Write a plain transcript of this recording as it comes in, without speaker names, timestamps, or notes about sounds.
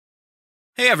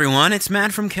Hey everyone, it's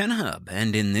Matt from Kenhub,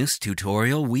 and in this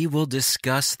tutorial we will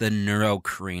discuss the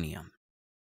neurocranium.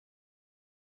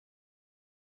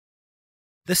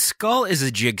 The skull is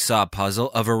a jigsaw puzzle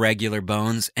of irregular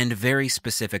bones and very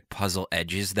specific puzzle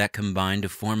edges that combine to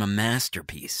form a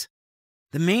masterpiece.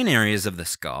 The main areas of the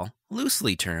skull,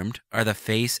 loosely termed, are the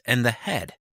face and the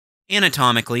head.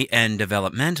 Anatomically and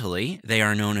developmentally, they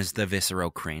are known as the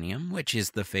viscerocranium, which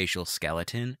is the facial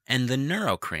skeleton, and the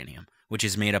neurocranium, which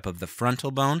is made up of the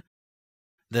frontal bone,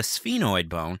 the sphenoid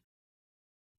bone,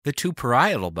 the two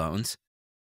parietal bones,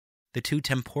 the two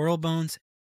temporal bones,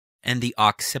 and the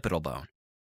occipital bone.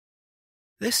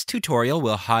 This tutorial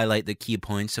will highlight the key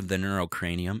points of the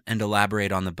neurocranium and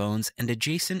elaborate on the bones and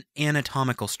adjacent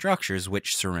anatomical structures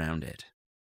which surround it.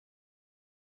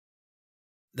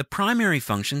 The primary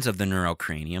functions of the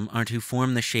neurocranium are to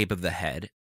form the shape of the head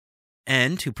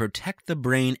and to protect the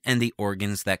brain and the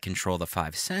organs that control the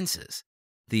five senses,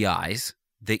 the eyes,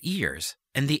 the ears,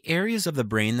 and the areas of the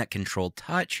brain that control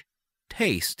touch,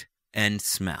 taste, and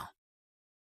smell.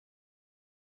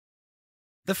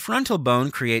 The frontal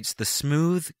bone creates the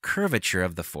smooth curvature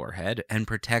of the forehead and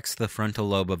protects the frontal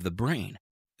lobe of the brain,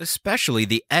 especially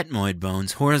the ethmoid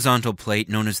bone's horizontal plate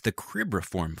known as the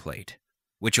cribriform plate,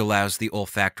 which allows the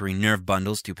olfactory nerve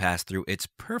bundles to pass through its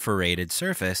perforated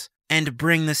surface and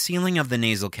bring the sealing of the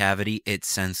nasal cavity its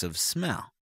sense of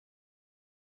smell.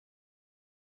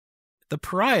 The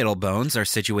parietal bones are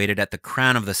situated at the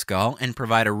crown of the skull and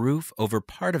provide a roof over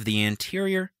part of the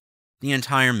anterior, the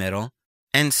entire middle,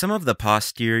 and some of the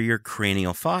posterior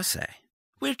cranial fossae,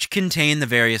 which contain the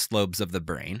various lobes of the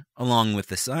brain, along with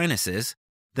the sinuses,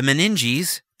 the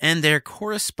meninges, and their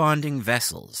corresponding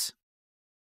vessels.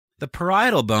 The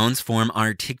parietal bones form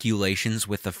articulations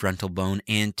with the frontal bone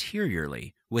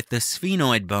anteriorly, with the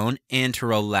sphenoid bone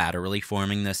anterolaterally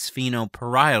forming the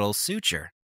sphenoparietal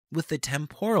suture, with the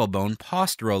temporal bone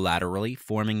posterolaterally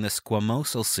forming the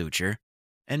squamosal suture,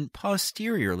 and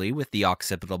posteriorly with the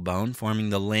occipital bone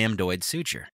forming the lamboid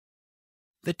suture.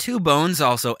 The two bones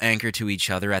also anchor to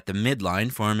each other at the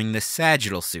midline forming the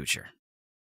sagittal suture.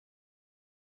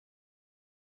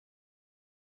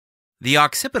 The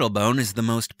occipital bone is the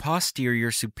most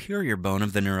posterior superior bone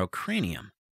of the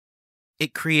neurocranium.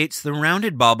 It creates the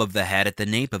rounded bulb of the head at the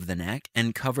nape of the neck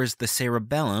and covers the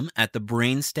cerebellum at the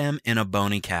brainstem in a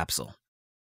bony capsule.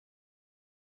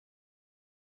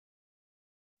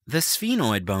 The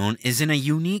sphenoid bone is in a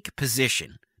unique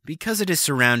position because it is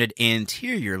surrounded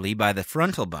anteriorly by the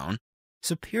frontal bone,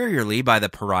 superiorly by the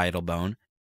parietal bone,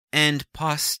 and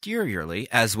posteriorly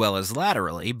as well as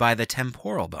laterally by the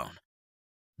temporal bone.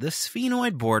 The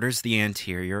sphenoid borders the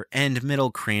anterior and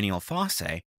middle cranial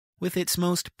fossae, with its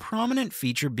most prominent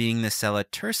feature being the sella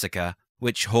turcica,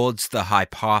 which holds the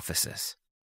hypophysis.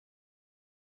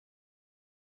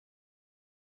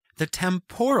 The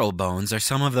temporal bones are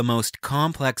some of the most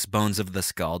complex bones of the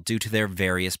skull due to their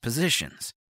various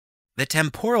positions. The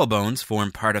temporal bones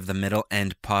form part of the middle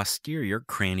and posterior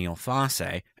cranial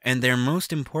fossae, and their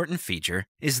most important feature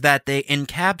is that they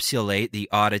encapsulate the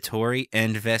auditory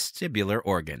and vestibular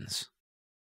organs.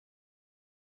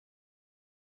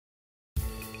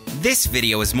 This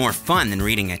video is more fun than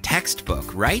reading a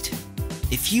textbook, right?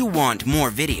 If you want more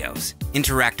videos,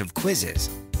 interactive quizzes,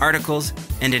 articles,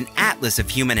 and an atlas of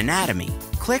human anatomy,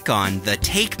 click on the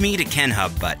Take Me to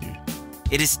Kenhub button.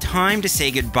 It is time to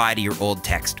say goodbye to your old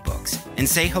textbooks and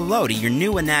say hello to your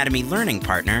new anatomy learning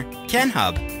partner,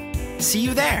 Kenhub. See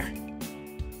you there!